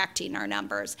contracting our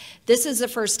numbers. This is the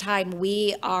first time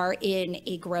we are in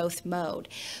a growth mode.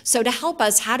 So to help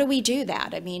us, how do we do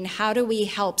that? I mean, how do we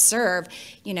help serve?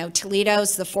 You know,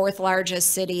 Toledo's the 4th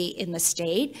largest city in the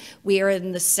state. We are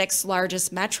in the 6th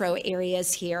largest metro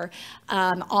areas here.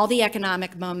 All the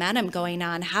economic momentum going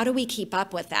on, how do we keep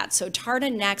up with that? So TARTA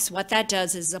Next, what that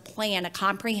does is a plan, a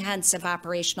comprehensive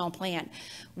operational plan.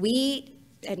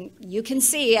 And you can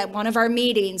see at one of our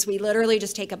meetings, we literally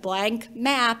just take a blank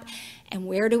map and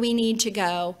where do we need to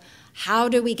go? How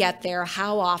do we get there?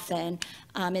 How often?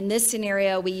 In this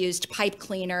scenario, we used pipe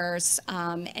cleaners,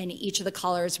 and each of the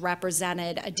colors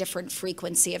represented a different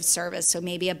frequency of service. So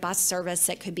maybe a bus service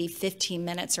that could be 15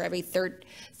 minutes or every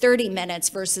 30 minutes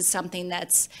versus something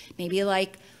that's maybe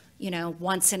like, you know,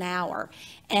 once an hour.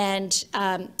 And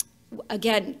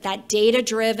again, that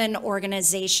data-driven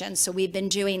organization. So we've been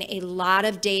doing a lot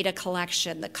of data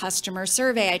collection. The customer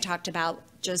survey I talked about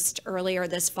just earlier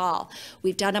this fall.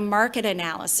 We've done a market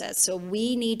analysis. So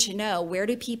we need to know, where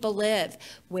do people live?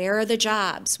 Where are the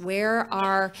jobs? Where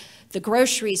are the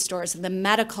grocery stores and the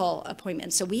medical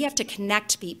appointments? So we have to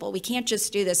connect people. We can't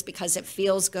just do this because it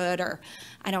feels good, or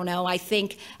I don't know, I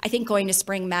think going to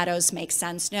Spring Meadows makes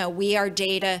sense. No, we are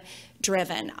data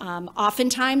driven.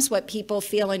 Oftentimes what people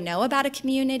feel and know about a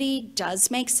community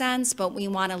does make sense, but we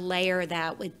want to layer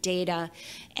that with data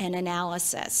and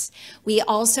analysis. We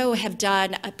also have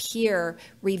done a peer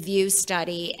review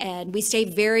study, and we stay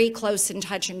very close in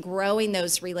touch in growing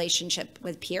those relationships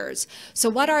with peers. So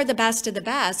what are the best of the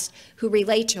best who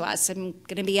relate to us? I'm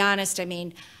going to be honest, I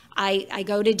mean, I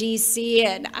go to DC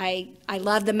and I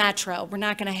love the metro. We're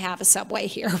not going to have a subway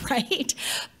here, right?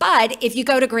 But if you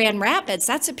go to Grand Rapids,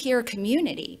 that's a peer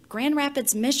community. Grand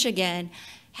Rapids, Michigan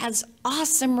has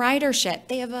awesome ridership.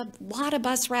 They have a lot of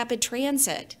bus rapid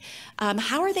transit.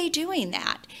 How are they doing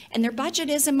that? And their budget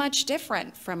isn't much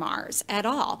different from ours at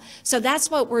all. So that's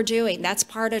what we're doing. That's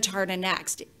part of TARTA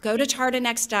Next. Go to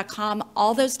tartanext.com.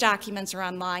 All those documents are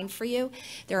online for you.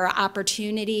 There are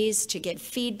opportunities to get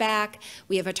feedback.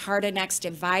 We have a TARTA Next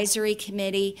advisory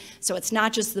committee. So it's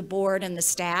not just the board and the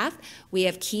staff. We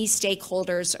have key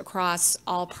stakeholders across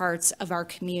all parts of our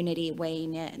community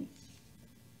weighing in.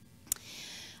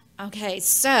 Okay,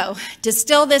 so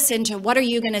distill this into what are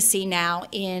you going to see now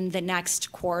in the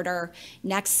next quarter,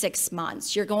 next 6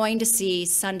 months. You're going to see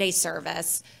Sunday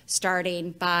service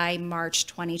starting by March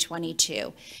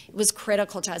 2022. It was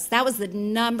critical to us. That was the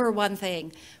 #1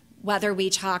 thing, whether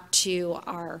we talk to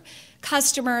our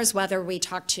customers, whether we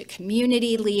talk to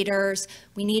community leaders,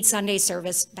 we need Sunday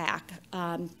service back.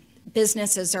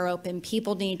 Businesses are open,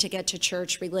 people need to get to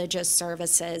church, religious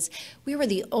services. We were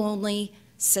the only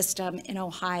system in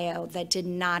Ohio that did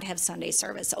not have Sunday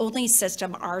service, only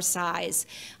system our size,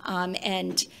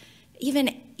 and even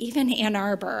Ann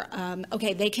Arbor.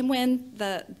 Okay, they can win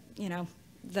the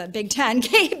the Big Ten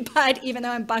game, but even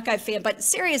though I'm a Buckeye fan, but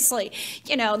seriously,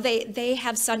 you know, they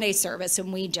have Sunday service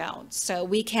and we don't. So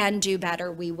we can do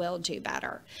better, we will do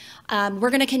better. We're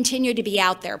going to continue to be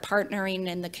out there partnering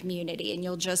in the community, and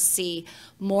you'll just see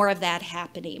more of that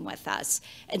happening with us.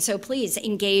 And so please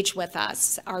engage with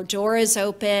us. Our door is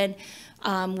open.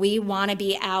 We want to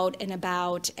be out and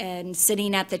about and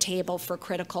sitting at the table for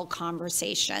critical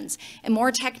conversations. And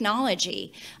more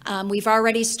technology. We've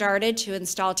already started to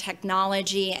install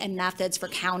technology and methods for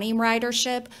counting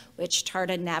ridership, which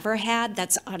TARTA never had.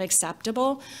 That's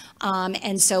unacceptable.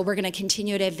 And so we're going to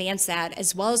continue to advance that,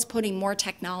 as well as putting more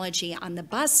technology on the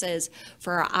buses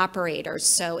for our operators.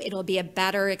 So it'll be a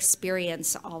better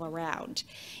experience all around.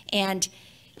 And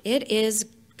it is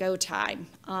go time.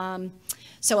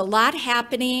 So a lot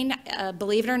happening.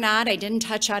 Believe it or not, I didn't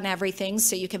touch on everything.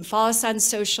 So you can follow us on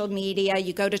social media.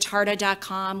 You go to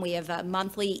tarta.com. We have a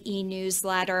monthly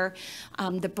e-newsletter.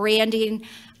 The branding,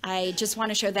 I just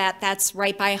want to show that that's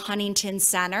right by Huntington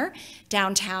Center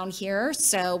downtown here.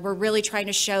 So we're really trying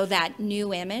to show that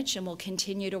new image, and we'll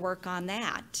continue to work on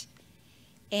that.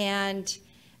 And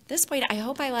at this point, I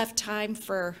hope I left time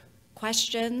for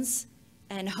questions.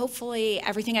 And hopefully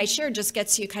everything I shared just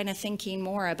gets you kind of thinking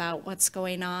more about what's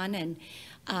going on. And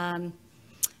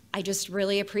I just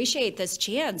really appreciate this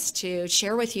chance to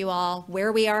share with you all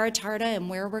where we are at TARTA and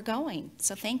where we're going.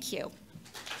 So thank you.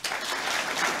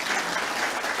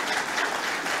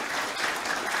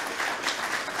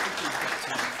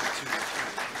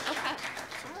 Okay,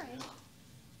 all right.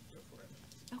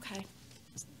 Okay,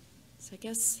 so I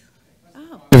guess,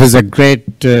 oh. It was a great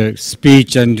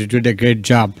speech, and you did a great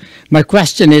job. My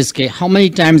question is, how many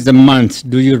times a month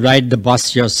do you ride the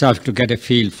bus yourself to get a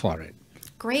feel for it?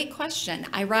 Great question.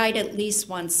 I ride at least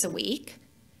once a week.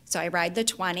 So I ride the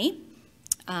 20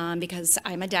 because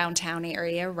I'm a downtown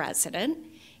area resident.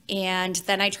 And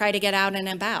then I try to get out and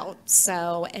about,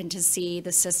 and to see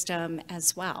the system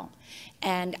as well.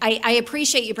 And I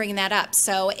appreciate you bringing that up.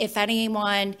 So if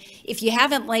anyone, if you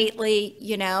haven't lately,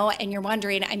 you know, and you're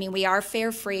wondering, I mean, we are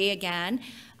fare free again.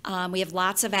 We have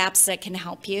lots of apps that can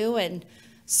help you. And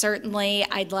certainly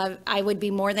I would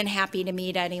be more than happy to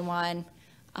meet anyone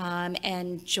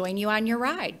and join you on your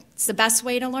ride. It's the best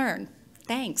way to learn.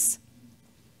 Thanks.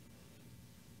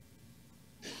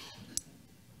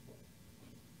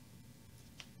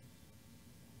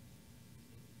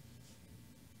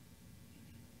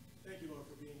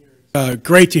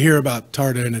 Great to hear about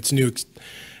TARTA and its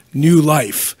new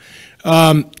life.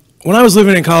 When I was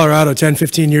living in Colorado 10,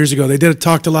 15 years ago, they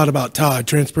talked a lot about TOD,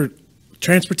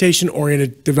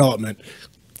 transportation-oriented development.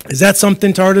 Is that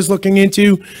something TARTA is looking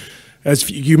into? As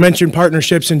you mentioned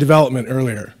partnerships and development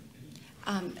earlier.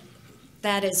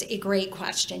 That is a great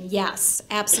question. Yes,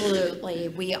 absolutely.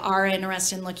 We are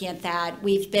interested in looking at that.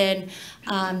 We've been,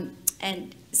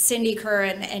 and Cindy Kerr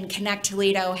and Connect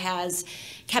Toledo has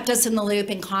kept us in the loop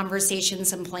in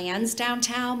conversations and plans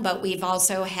downtown, but we've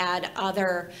also had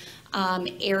other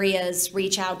areas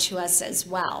reach out to us as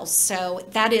well. So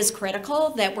that is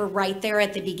critical that we're right there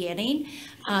at the beginning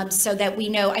so that we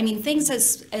know, I mean, things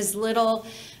as little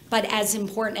but as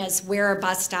important as where are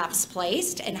bus stops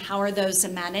placed and how are those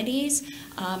amenities.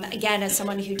 Again, as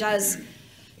someone who does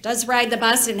ride the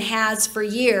bus and has for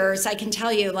years, I can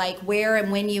tell you like where and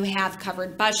when you have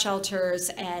covered bus shelters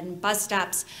and bus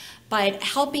stops, but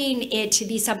helping it to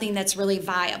be something that's really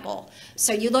viable.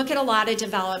 So you look at a lot of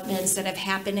developments that have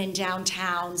happened in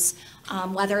downtowns,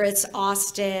 whether it's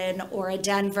Austin or a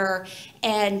Denver,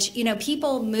 and you know,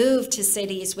 people move to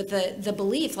cities with the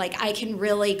belief like I can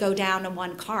really go down in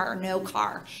one car, no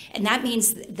car. And that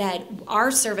means that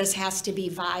our service has to be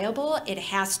viable, it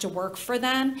has to work for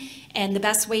them, and the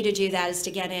best way to do that is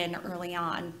to get in early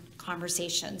on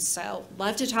conversations. So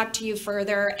love to talk to you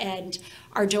further, and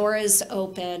our door is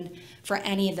open for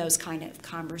any of those kind of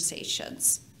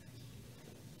conversations.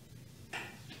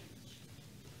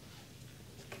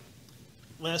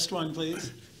 Last one,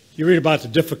 please. You read about the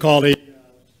difficulty,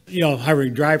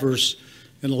 hiring drivers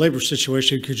in the labor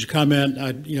situation. Could you comment,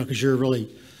 because you're really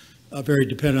very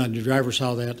dependent on your drivers,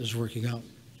 how that is working out?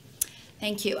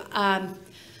 Thank you.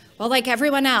 Well, like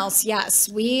everyone else, yes,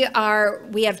 we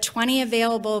have 20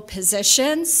 available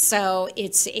positions, so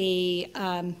it's do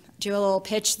a little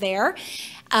pitch there.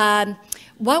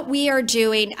 What we are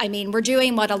doing, I mean, we're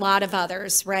doing what a lot of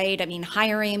others, right? I mean,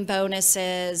 hiring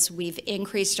bonuses, we've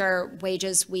increased our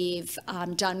wages, we've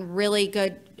done really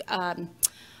good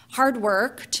hard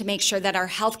work to make sure that our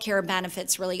healthcare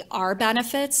benefits really are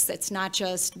benefits. It's not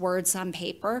just words on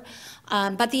paper.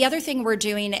 But the other thing we're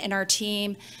doing in our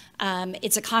team,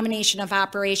 It's a combination of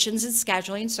operations and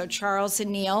scheduling. So Charles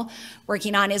and Neil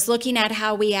working on is looking at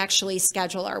how we actually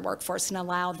schedule our workforce and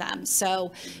allow them.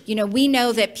 So, we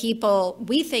know that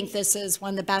we think this is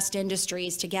one of the best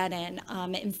industries to get in.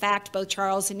 In fact, both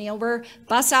Charles and Neil were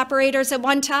bus operators at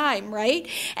one time, right?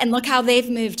 And look how they've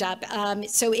moved up.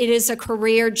 So it is a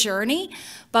career journey,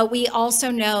 but we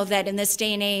also know that in this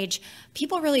day and age,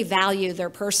 people really value their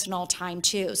personal time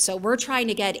too. So we're trying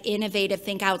to get innovative,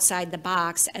 think outside the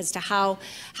box as to how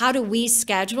do we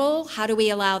schedule, how do we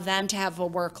allow them to have a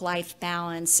work-life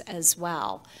balance as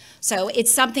well. So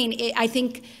it's something, I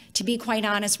think, to be quite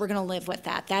honest, we're gonna live with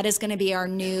that. That is gonna be our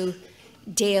new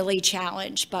daily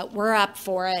challenge, but we're up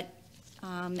for it.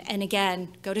 And again,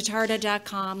 go to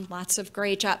tarta.com, lots of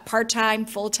great job, part-time,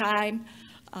 full-time,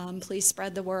 please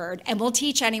spread the word. And we'll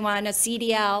teach anyone a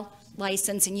CDL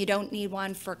license, and you don't need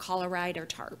one for Coloride or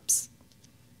tarps.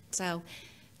 So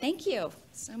thank you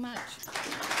so much.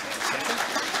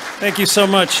 Thank you so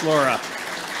much, Laura.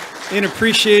 In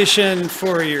appreciation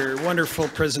for your wonderful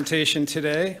presentation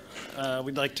today,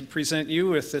 we'd like to present you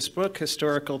with this book,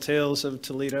 Historical Tales of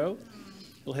Toledo.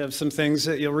 You'll have some things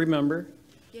that you'll remember.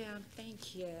 Yeah,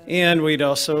 thank you. And we'd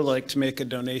also like to make a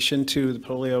donation to the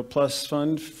Polio Plus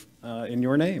Fund in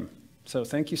your name. So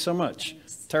thank you so much.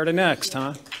 TARTA next,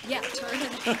 huh? Yeah, TARTA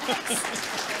next.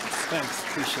 Thanks,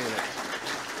 appreciate it.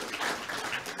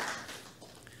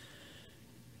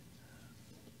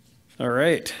 All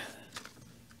right.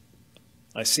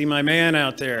 I see my man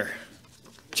out there,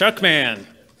 Chuck Man.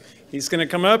 He's going to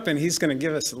come up and he's going to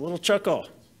give us a little chuckle.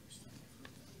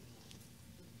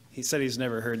 He said he's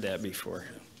never heard that before.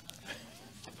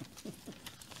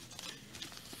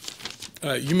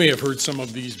 You may have heard some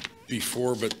of these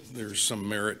before, but there's some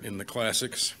merit in the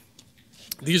classics.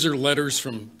 These are letters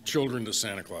from children to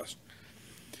Santa Claus.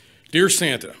 Dear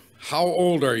Santa, how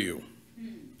old are you?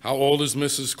 How old is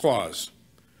Mrs. Claus?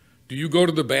 Do you go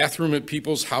to the bathroom at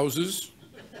people's houses?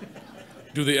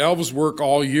 Do the elves work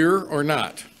all year or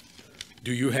not?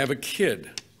 Do you have a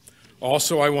kid?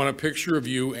 Also, I want a picture of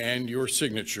you and your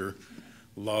signature.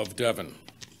 Love, Devin.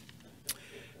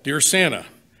 Dear Santa,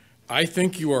 I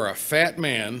think you are a fat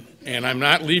man, and I'm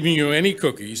not leaving you any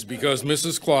cookies because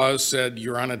Mrs. Claus said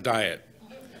you're on a diet.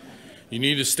 You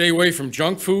need to stay away from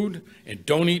junk food and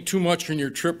don't eat too much on your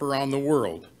trip around the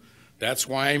world. That's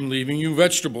why I'm leaving you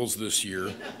vegetables this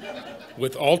year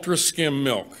with ultra skim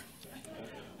milk.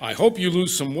 I hope you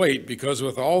lose some weight because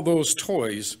with all those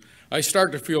toys, I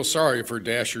start to feel sorry for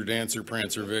Dasher, Dancer,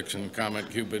 Prancer, Vixen,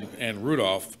 Comet, Cupid, and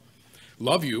Rudolph.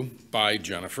 Love you. Bye,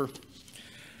 Jennifer.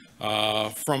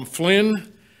 From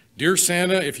Flynn, dear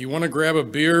Santa, if you want to grab a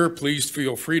beer, please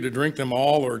feel free to drink them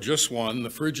all or just one. The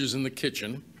fridge is in the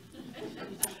kitchen.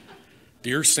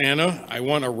 Dear Santa, I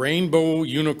want a rainbow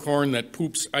unicorn that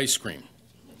poops ice cream.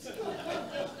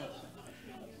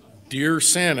 Dear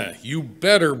Santa, you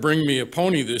better bring me a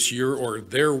pony this year or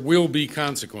there will be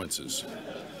consequences.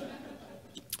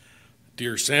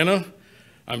 Dear Santa,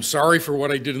 I'm sorry for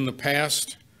what I did in the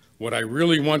past. What I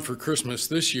really want for Christmas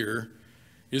this year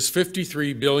is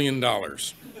 $53 billion.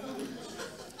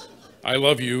 I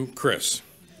love you, Chris.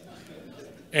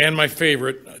 And my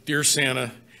favorite, dear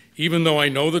Santa, even though I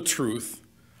know the truth,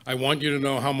 I want you to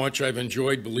know how much I've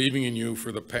enjoyed believing in you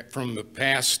from the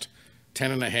past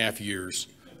 10 and a half years.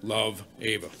 Love,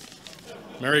 Ava.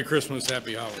 Merry Christmas,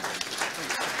 happy holidays.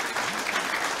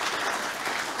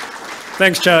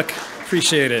 Thanks, Chuck.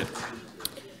 Appreciate it.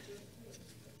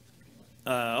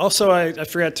 Also, I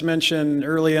forgot to mention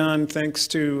early on, thanks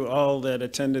to all that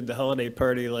attended the holiday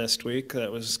party last week.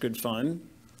 That was good fun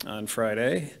on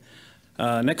Friday.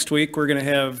 Next week, we're going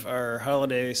to have our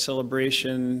holiday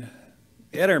celebration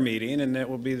at our meeting, and that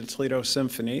will be the Toledo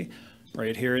Symphony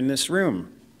right here in this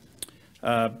room.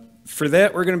 For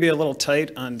that, we're going to be a little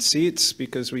tight on seats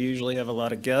because we usually have a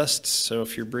lot of guests. So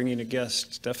if you're bringing a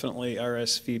guest, definitely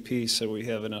RSVP so we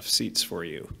have enough seats for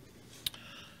you.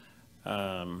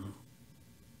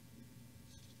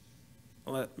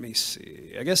 Let me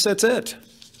see. I guess that's it.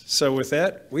 So with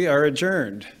that, we are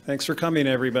adjourned. Thanks for coming,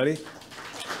 everybody.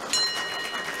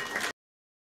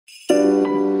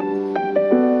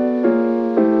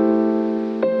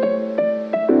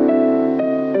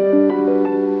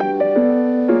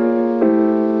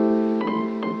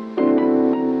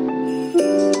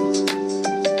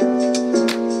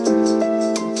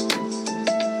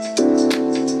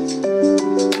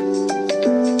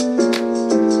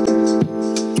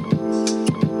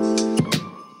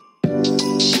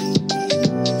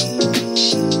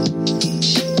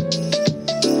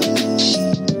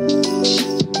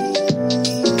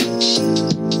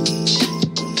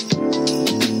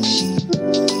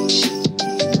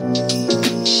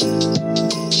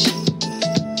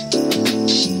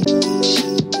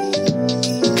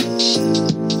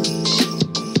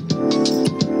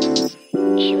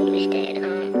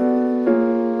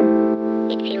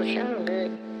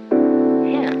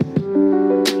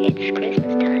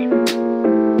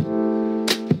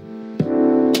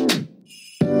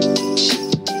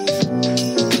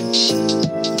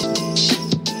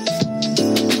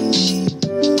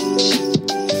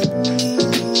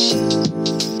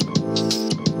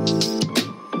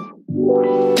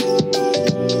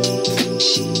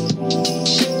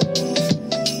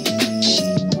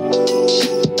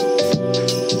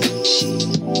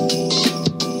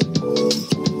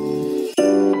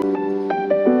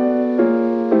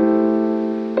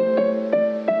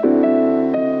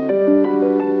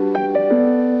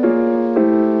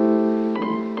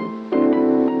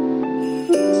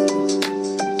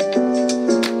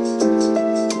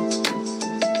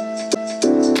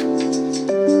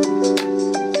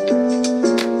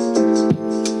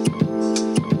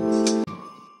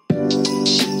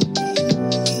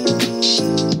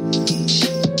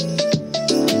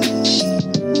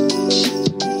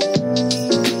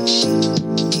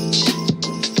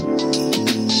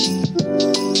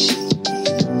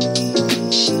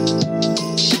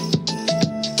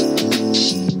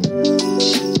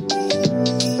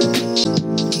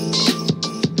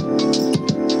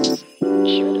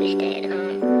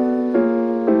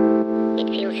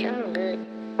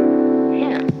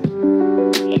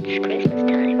 evening.